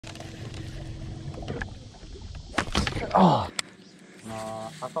Oh. Nah,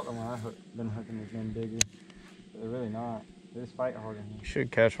 I thought the one I been hooking was been bigger. But they're really not. They just fight hard in here. Should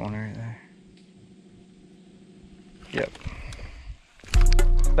catch one right there. Yep.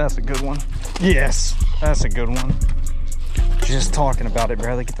 That's a good one. Yes, that's a good one. Just talking about it,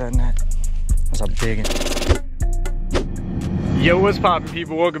 Bradley. Get that net. That's a big one. Yo, what's poppin',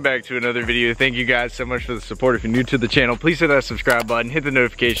 people? Welcome back to another video. Thank you guys so much for the support. If you're new to the channel, please hit that subscribe button, hit the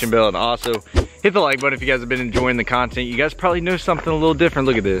notification bell, and also hit the like button if you guys have been enjoying the content. You guys probably know something a little different.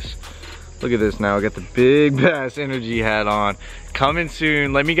 Look at this. Look at this now. I got the Big Bass Energy hat on. Coming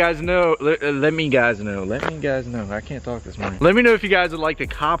soon. Let me guys know. Let me guys know. I can't talk this morning. Let me know if you guys would like to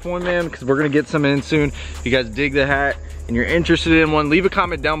cop one, man, because we're going to get some in soon. If you guys dig the hat and you're interested in one, leave a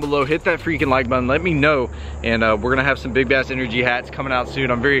comment down below. Hit that freaking like button. Let me know. And we're going to have some Big Bass Energy hats coming out soon.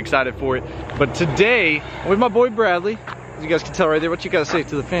 I'm very excited for it. But today, I'm with my boy Bradley. As you guys can tell right there, what you got to say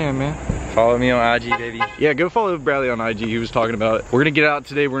to the fam, man? Follow me on IG, baby. Yeah, go follow Bradley on IG. He was talking about it. We're gonna get out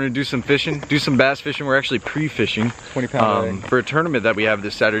today. We're gonna do some fishing, do some bass fishing. We're actually pre-fishing 20-pound for a tournament that we have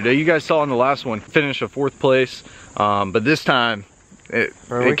this Saturday. You guys saw in the last one, finish a 4th place. But this time, it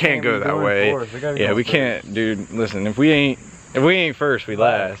can't go that way. Yeah, we can't, dude. Listen, if we ain't first, we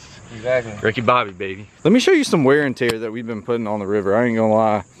last. Exactly. Ricky Bobby, baby. Let me show you some wear and tear that we've been putting on the river. I ain't gonna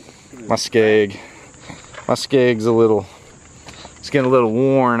lie, my skeg's it's getting a little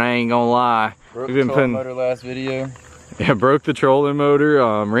worn, I ain't gonna lie. Broke We've been the trolling motor last video. Yeah, broke the trolling motor,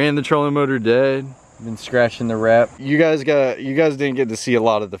 ran the trolling motor dead. Been scratching the wrap. You guys didn't get to see a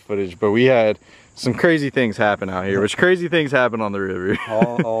lot of the footage, but we had some crazy things happen out here, which crazy things happen on the river.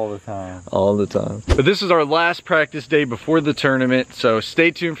 all the time. All the time. But this is our last practice day before the tournament, so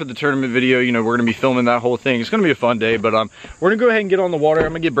stay tuned for the tournament video. You know, we're gonna be filming that whole thing. It's gonna be a fun day, but we're gonna go ahead and get on the water. I'm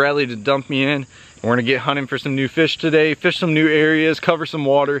gonna get Bradley to dump me in. We're gonna get hunting for some new fish today, fish some new areas, cover some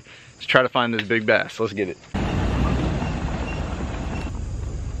water. Let's try to find this big bass. Let's get it.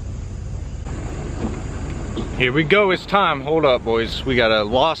 Here we go, it's time. Hold up, boys. We got a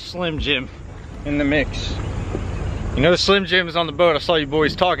lost Slim Jim in the mix. You know, Slim Jim is on the boat. I saw you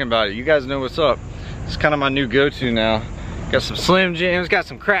boys talking about it. You guys know what's up. It's kind of my new go-to now. Got some Slim Jims, got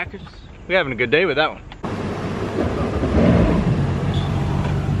some crackers. We're having a good day with that one.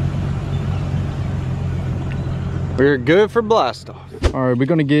 We're good for blast off. All right, we're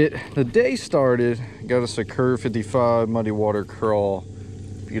gonna get the day started. Got us a Curve 55 Muddy Water Crawl.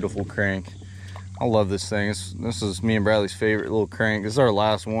 Beautiful crank. I love this thing. This is me and Bradley's favorite little crank. This is our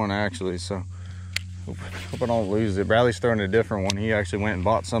last one actually, so hope I don't lose it. Bradley's throwing a different one. He actually went and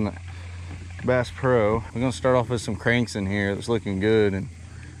bought some at Bass Pro. We're gonna start off with some cranks in here that's looking good and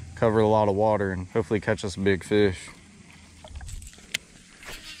cover a lot of water and hopefully catch us a big fish.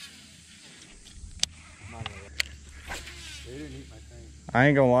 I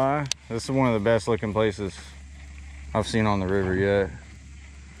ain't gonna lie, this is one of the best looking places I've seen on the river yet.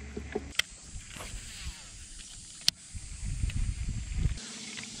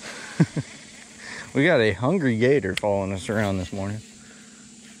 We got a hungry gator following us around this morning.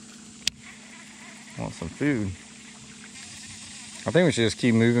 Want some food. I think we should just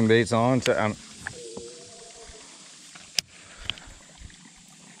keep moving baits on to 100%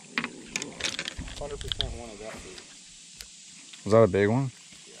 one of that food. Was that a big one?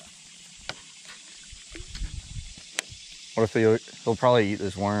 Yeah. What if he'll probably eat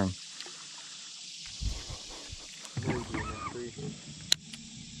this worm?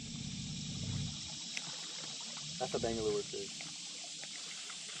 That's a Bangalore fish.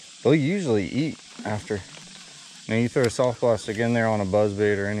 They'll usually eat after. You know, you throw a soft plastic in there on a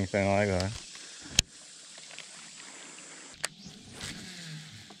buzzbait or anything like that.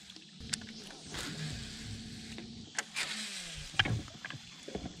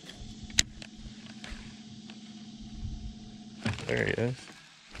 There he is.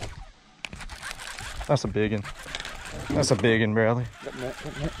 That's a big one. That's a big one, Bradley.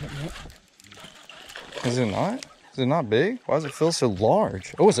 Is it not? Is it not big? Why does it feel so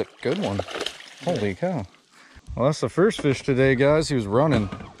large? Oh, it's a good one. Holy cow. Well, that's the first fish today, guys. He was running.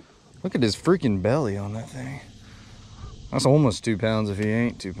 Look at his freaking belly on that thing. That's almost 2 pounds if he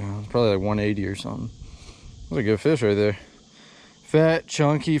ain't 2 pounds. Probably like 180 or something. That's a good fish right there. Fat,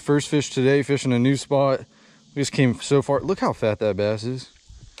 chunky, first fish today, fishing a new spot. We just came so far. Look how fat that bass is.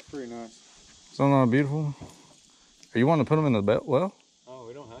 Pretty nice. Is that not beautiful? Are you wanting to put them in the well? Oh,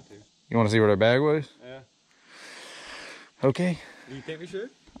 we don't have to. You want to see what our bag weighs? Yeah. Okay. Do you think we should?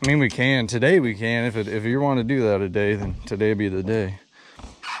 I mean, we can. Today we can. If you want to do that a day, then today would be the day.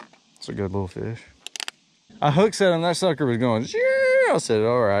 It's a good little fish. I hook set him. That sucker was going, I said,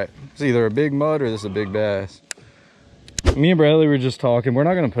 all right. It's either a big mud or this is a big bass. Me and Bradley were just talking. We're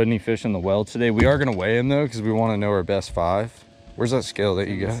not going to put any fish in the well today. We are going to weigh them though, because we want to know our best 5. Where's that scale that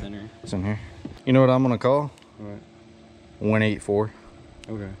you got? Center. It's in here. You know what I'm going to call? What? 184.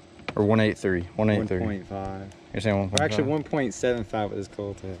 Okay. Or 183. 183. 1.5. You're saying 1.5? Or actually 1.75 with this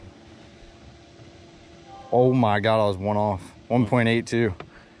cold tag. Oh my God, I was one off. 1.82.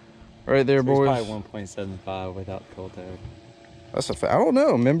 Right there, So boys. it's probably 1.75 without the cold tag. That's a fact. I don't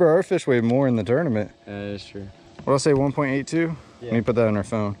know. Remember, our fish weighed more in the tournament. That is true. What did I say, 1.82? Yeah. Let me put that in our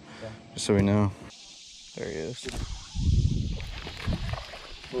phone, Yeah. just so we know. There he is.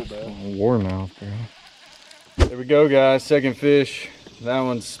 Warmouth, bro. There we go, guys. Second fish. That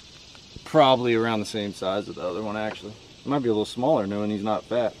one's probably around the same size as the other one, actually. It might be a little smaller, knowing he's not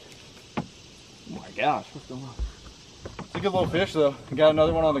fat. Oh my gosh, what's going on? It's a good little fish, though. We got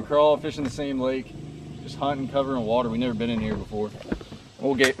another one on the crawl, fishing the same lake. Just hunting, covering water. We've never been in here before.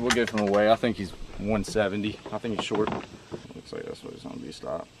 We'll give him away. I think he's 170. I think he's short. Looks like that's what he's gonna be.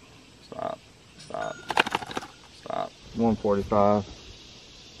 Stop. Stop. Stop. Stop. 145.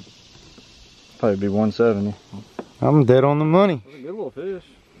 Probably be 170. I'm dead on the money. That's a good little fish.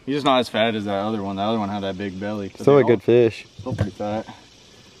 He's just not as fat as that other one. The other one had that big belly. Still a good fish. Still pretty fat.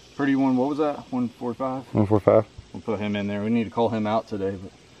 Pretty one, what was that? 145? 145. We'll put him in there. We need to call him out today.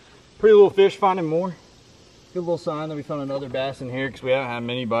 But pretty little fish, finding more. Good little sign that we found another bass in here because we haven't had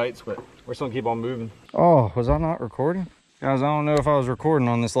many bites, but we're still gonna keep on moving. Oh, was I not recording? Guys, I don't know if I was recording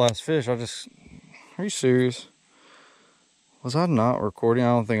on this last fish. Are you serious? Was I not recording? I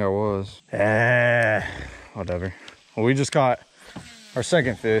don't think I was. Whatever. Well, we just caught our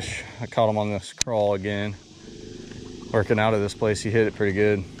second fish. I caught him on this crawl again. Working out of this place, he hit it pretty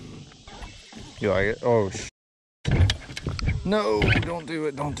good. You like it? Oh, no, don't do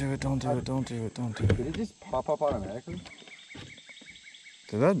it, don't do it, don't do it, don't do it, don't do it. Did it just pop up automatically?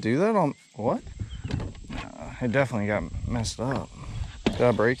 Did that do that on, what? It definitely got messed up. Did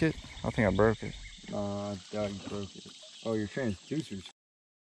I break it? I think I broke it. Doug broke it. Oh, your transducer's.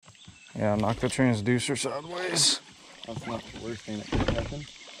 Yeah, I knocked the transducer sideways. That's not the worst thing that could have happened.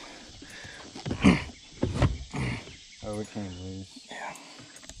 Oh, it came loose. Yeah.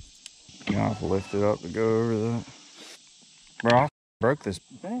 You have to lift it up to go over that. Bro, I broke this.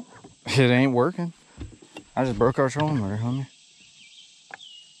 It ain't working. I just broke our trolling motor, homie.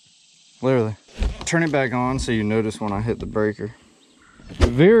 Literally. Turn it back on so you notice when I hit the breaker.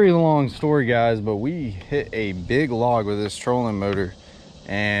 Very long story, guys, but we hit a big log with this trolling motor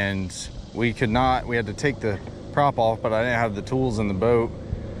and we had to take the prop off, but I didn't have the tools in the boat.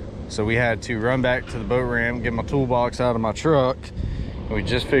 So we had to run back to the boat ramp, get my toolbox out of my truck, and we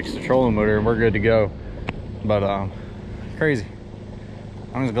just fixed the trolling motor and we're good to go. But crazy.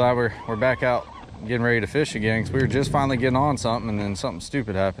 I'm just glad we're back out getting ready to fish again, because we were just finally getting on something and then something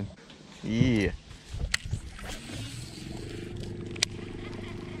stupid happened. Yeah.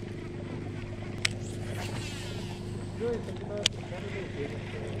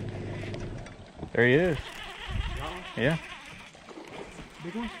 There he is. Yeah.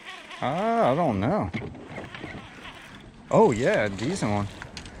 Big one? I don't know. Oh yeah, decent one.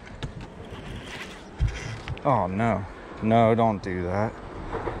 Oh no. No, don't do that.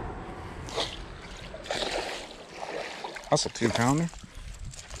 That's a 2-pounder.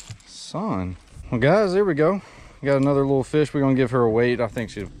 Son. Well guys, there we go. Got another little fish. We're gonna give her a weight. I think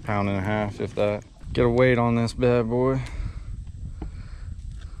she's 1.5 pounds, if that. Get a weight on this bad boy.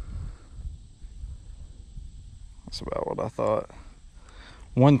 That's about what I thought.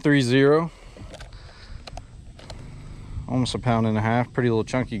 130. Almost 1.5 pounds. Pretty little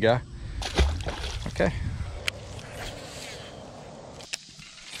chunky guy. Okay.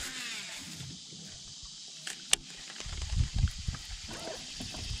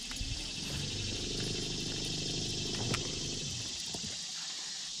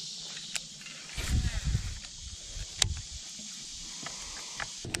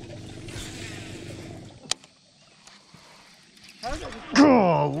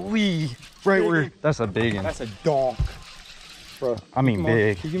 Golly, right where, that's a big one. That's a donk. Bro. I mean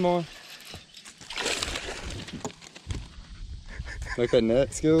big. Keep him on. Like that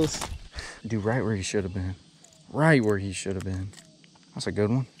net skills. Dude, right where he should have been. Right where he should have been. That's a good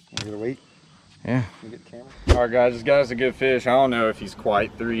one. You gonna wait? Yeah. Can you get the camera? All right, guys, this guy's a good fish. I don't know if he's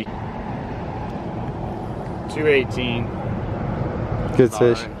quite 3. 218. Good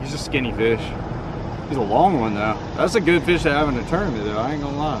fish. Right. He's a skinny fish. He's a long one though. That's a good fish to have in a tournament though, I ain't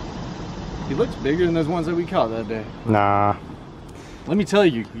gonna lie. He looks bigger than those ones that we caught that day. Nah. Let me tell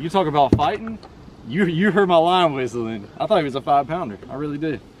you, you talk about fighting, you heard my line whistling. I thought he was a 5-pounder, I really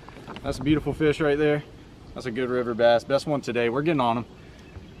did. That's a beautiful fish right there. That's a good river bass, best one today. We're getting on him.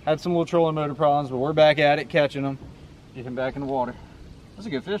 Had some little trolling motor problems, but we're back at it, catching them. Get him back in the water. That's a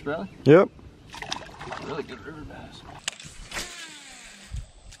good fish, Bradley. Yep. Really good river bass.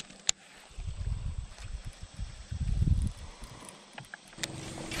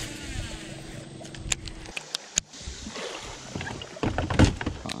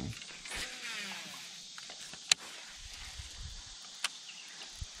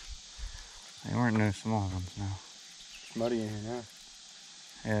 They weren't no small ones now. It's muddy in here now.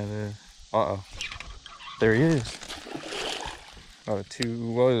 Yeah, it is. Uh-oh. There he is. About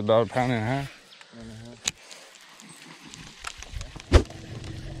about a pound and a half.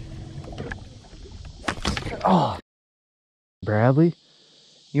 Oh, Bradley,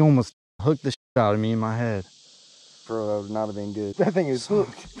 you almost hooked the shit out of me in my head. Bro, that would not have been good. That thing is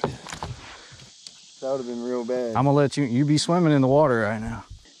hooked. That would have been real bad. I'm gonna let you be swimming in the water right now.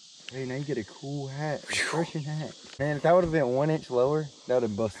 Hey, now you get a cool hat, refreshing hat. Man, if that would have been 1 inch lower, that would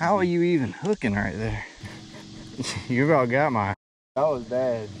have busted. How are you even hooking right there? You about got my... That was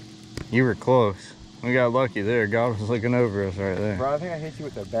bad. You were close. We got lucky there. God was looking over us right there. Bro, I think I hit you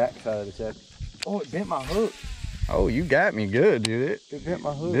with the back side of the check. Oh, it bent my hook. Oh, you got me good, dude. It bent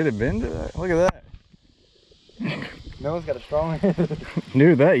my hook. Did it bend to that? Look at that. Noah's got a strong hand.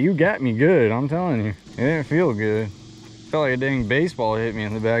 Dude, you got me good. I'm telling you. It didn't feel good. Felt like a dang baseball hit me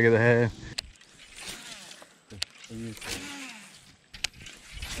in the back of the head.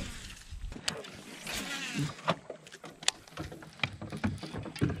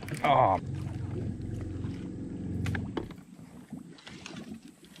 Oh.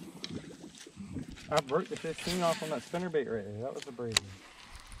 I broke the 15 off on that spinnerbait right there. That was a brave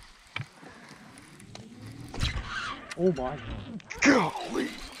one. Oh my God. Golly.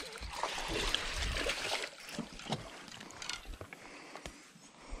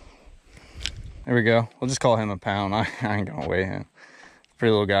 There we go. We'll just call him a pound. I ain't gonna weigh him.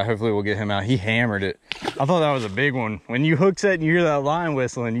 Pretty little guy. Hopefully we'll get him out. He hammered it. I thought that was a big one. When you hook set and you hear that line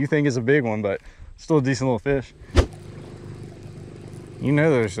whistling, you think it's a big one, but still a decent little fish. You know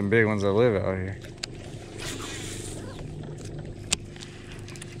there's some big ones that live out here.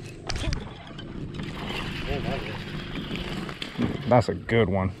 That's a good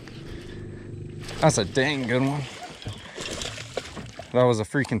one. That's a dang good one. That was a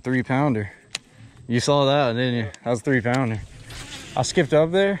freaking 3-pounder. You saw that, didn't you? That was a 3-pounder. I skipped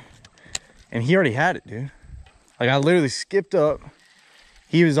up there and he already had it, dude. Like I literally skipped up.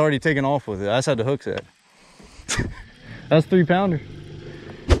 He was already taking off with it. I just had the hook set. That's a 3-pounder.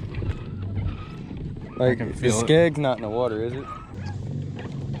 Like, the skeg's not in the water, is it?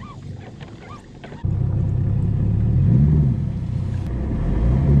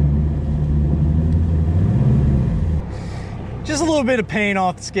 Just a little bit of paint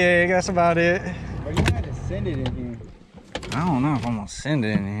off the skeg, that's about it. But you had to send it in here. I don't know if I'm gonna send it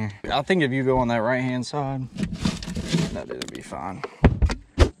in here. I think if you go on that right hand side, that it'll be fine.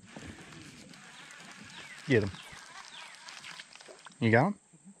 Get him. You got him?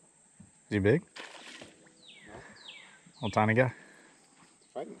 Is he big? No. Little tiny guy?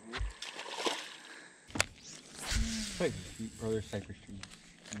 Fighting. It's like Brother Cypress tree.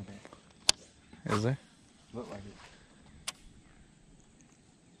 Is there? Look like it.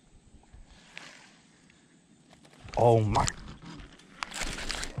 Oh my.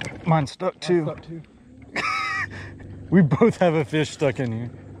 Mine's stuck too. Stuck too. We both have a fish stuck in here.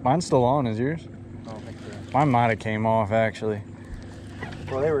 Mine's still on, is yours? I don't think so. Mine might have came off actually.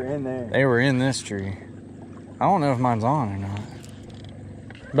 Well, they were in there. They were in this tree. I don't know if mine's on or not.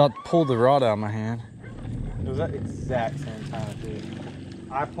 About to pull the rod out of my hand. It was that exact same time of fish.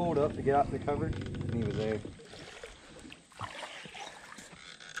 I pulled up to get out the cover and he was there.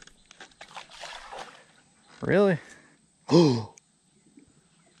 Really? What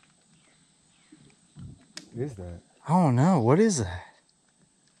is that? I don't know. What is that?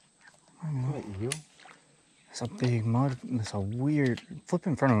 I don't know. Is that eel? It's a big mud. It's a weird. Flip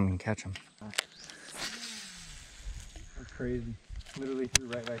in front of him and catch him. That's crazy. Literally threw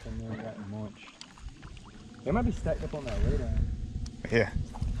right back in there and got him launched. They might be stacked up on that laydown. Yeah.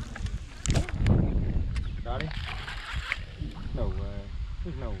 Got him? No way.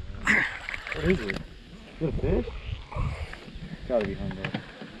 There's no way. What is it? Is it a fish? It's gotta be hung up.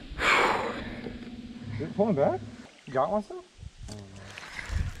 Is it pulling back? You got one still?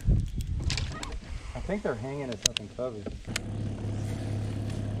 I think they're hanging us up in cover.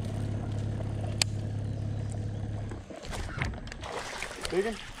 Big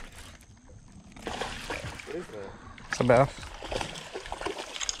one? What is that? It's a bass.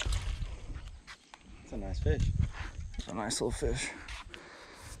 It's a nice fish. It's a nice little fish.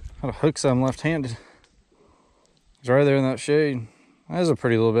 I'll hook some left-handed. It's right there in that shade. That is a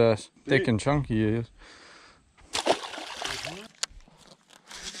pretty little bass. Thick and chunky it is.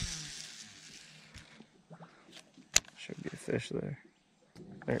 fish there.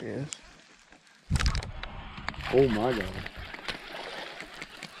 There he is. Oh my god.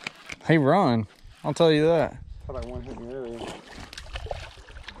 He run. I'll tell you that. I thought that one hit me earlier.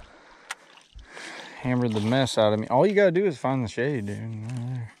 Hammered the mess out of me. All you gotta do is find the shade, dude. I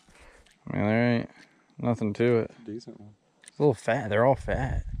mean, there ain't nothing to it. Decent one. It's a little fat. They're all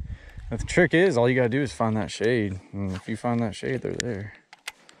fat. But the trick is, all you gotta do is find that shade. And if you find that shade, they're there.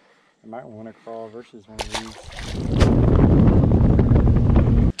 I might want to crawl versus one of these.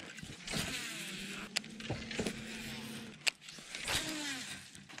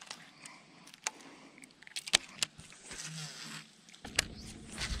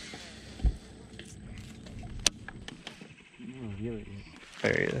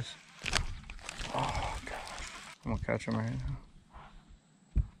 There he is. Oh, gosh. I'm gonna catch him right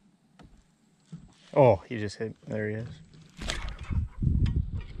now. Oh, he just hit. There he is.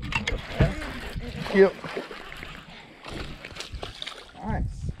 Yep. Nice.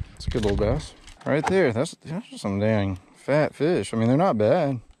 It's a good little bass. Right there. That's some dang fat fish. I mean, they're not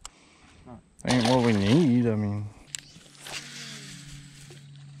bad. They ain't what we need. I mean.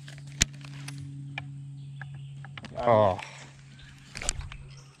 Oh.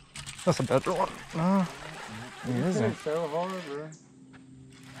 That's a better one. No. It isn't. So hard, bro.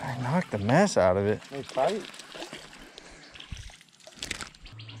 I knocked the mess out of it. They fight.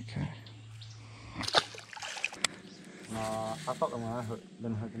 Okay. Nah, I thought the one I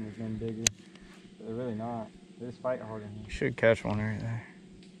been hooking was getting bigger. But they're really not. They just fight hard in here. You should catch one right there.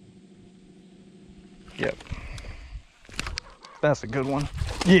 Yep. That's a good one.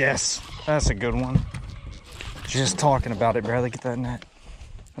 Yes, that's a good one. Just talking about it, Bradley. Get that net.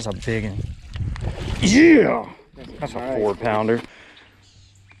 That's a big one. Yeah! That's a 4-pounder.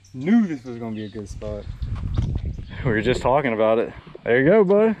 Knew this was gonna be a good spot. We were just talking about it. There you go,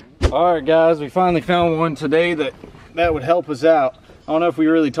 bud. All right, guys, we finally found one today that would help us out. I don't know if we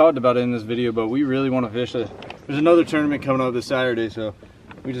really talked about it in this video, but we really want to fish it. There's another tournament coming up this Saturday, so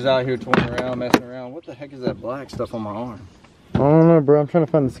we just out here touring around, messing around. What the heck is that black stuff on my arm? I don't know, bro. I'm trying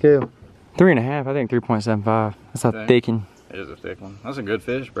to find the scale. 3.5, I think 3.75. That's a Dang. thick one. It is a thick one. That's a good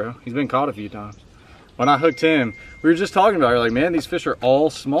fish, bro. He's been caught a few times. When I hooked him, we were just talking about it. Like, man, these fish are all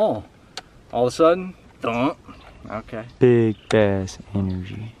small. All of a sudden, thump. Okay. Big bass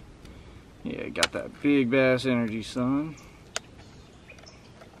energy. Yeah, got that big bass energy, son.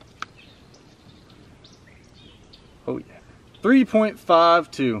 Oh, yeah.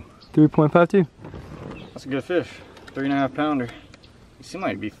 3.52. 3.52. That's a good fish. 3.5 pounder. He seemed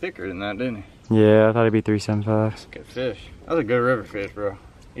like he'd be thicker than that, didn't he? Yeah, I thought it'd be 3.75. Good fish. That's a good river fish, bro.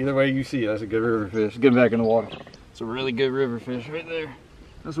 Either way you see it, that's a good river fish. Get him back in the water. It's a really good river fish right there.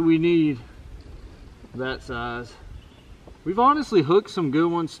 That's what we need. That size. We've honestly hooked some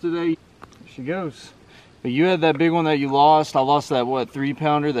good ones today. There she goes. But you had that big one that you lost. I lost that, what,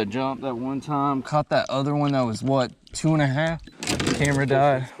 3-pounder that jumped that one time. Caught that other one that was, what, 2.5? Camera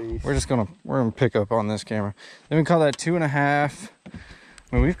died. We're gonna pick up on this camera. Then we caught that 2.5.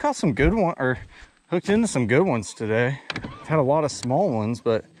 I mean, we've caught some good ones, or hooked into some good ones today. We've had a lot of small ones,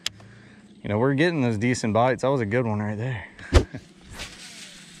 but you know, we're getting those decent bites. That was a good one right there.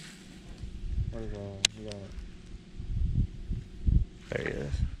 Where's we got it. There he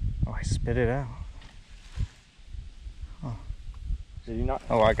is. Oh, he spit it out. Oh. Did you not?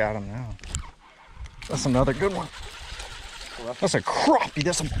 Oh, I got him now. That's another good one. That's a crappie.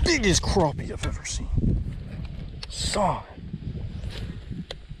 That's the biggest crappie I've ever seen. Solid.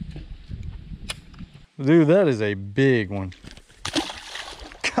 Dude, that is a big one.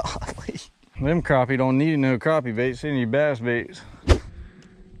 Golly. Them crappie don't need no crappie baits, any bass baits.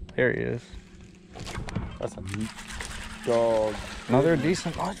 There he is. That's a dog. Another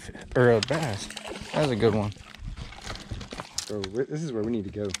decent mudfish, or a bass. That's a good one. Bro, this is where we need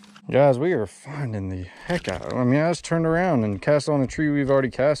to go. Guys, we are finding the heck out of it. I mean, I just turned around and cast on a tree we've already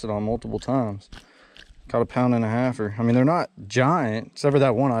casted on multiple times. Caught a 1.5 pounder. I mean, they're not giant, except for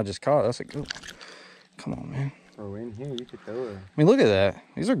that one I just caught. That's a good one. Come on, man. Bro, in here, you could throw it. I mean, look at that.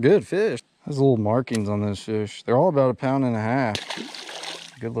 These are good fish. There's little markings on those fish. They're all about 1.5 pounds.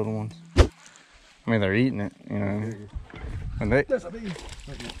 Good little ones. I mean, they're eating it, you know. And they...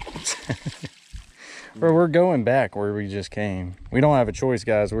 Bro, we're going back where we just came. We don't have a choice,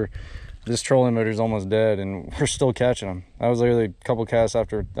 guys. This trolling motor's almost dead, and we're still catching them. That was literally a couple casts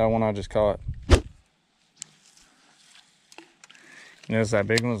after that one I just caught. You notice that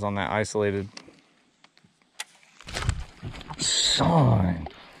big one was on that isolated. Son,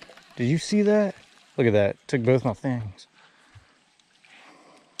 did you see that? Look at that. Took both my things.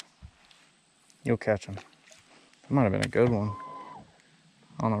 You'll catch them. That might have been a good one.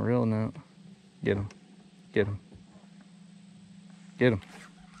 On a real note. Get him. Get him. Get him.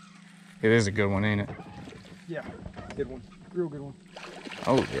 It is a good one, ain't it? Yeah, good one. Real good one.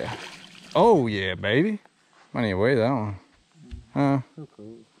 Oh, yeah. Oh, yeah, baby. Might need to weigh that one. Huh? So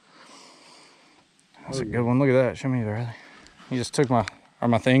cool. That's a good one. Look at that. Show me, Riley. He just took my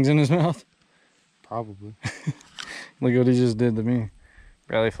things in his mouth. Probably. Look what he just did to me.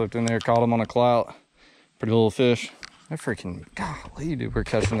 Riley flipped in there, caught him on a clout. Pretty little fish. That freaking, golly, dude, we're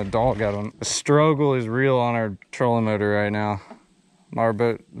catching the dog out on. The struggle is real on our trolling motor right now.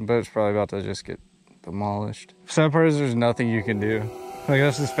 The boat's probably about to just get demolished. Sad part is there's nothing you can do. Like,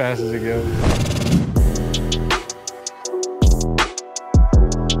 that's as fast as it goes.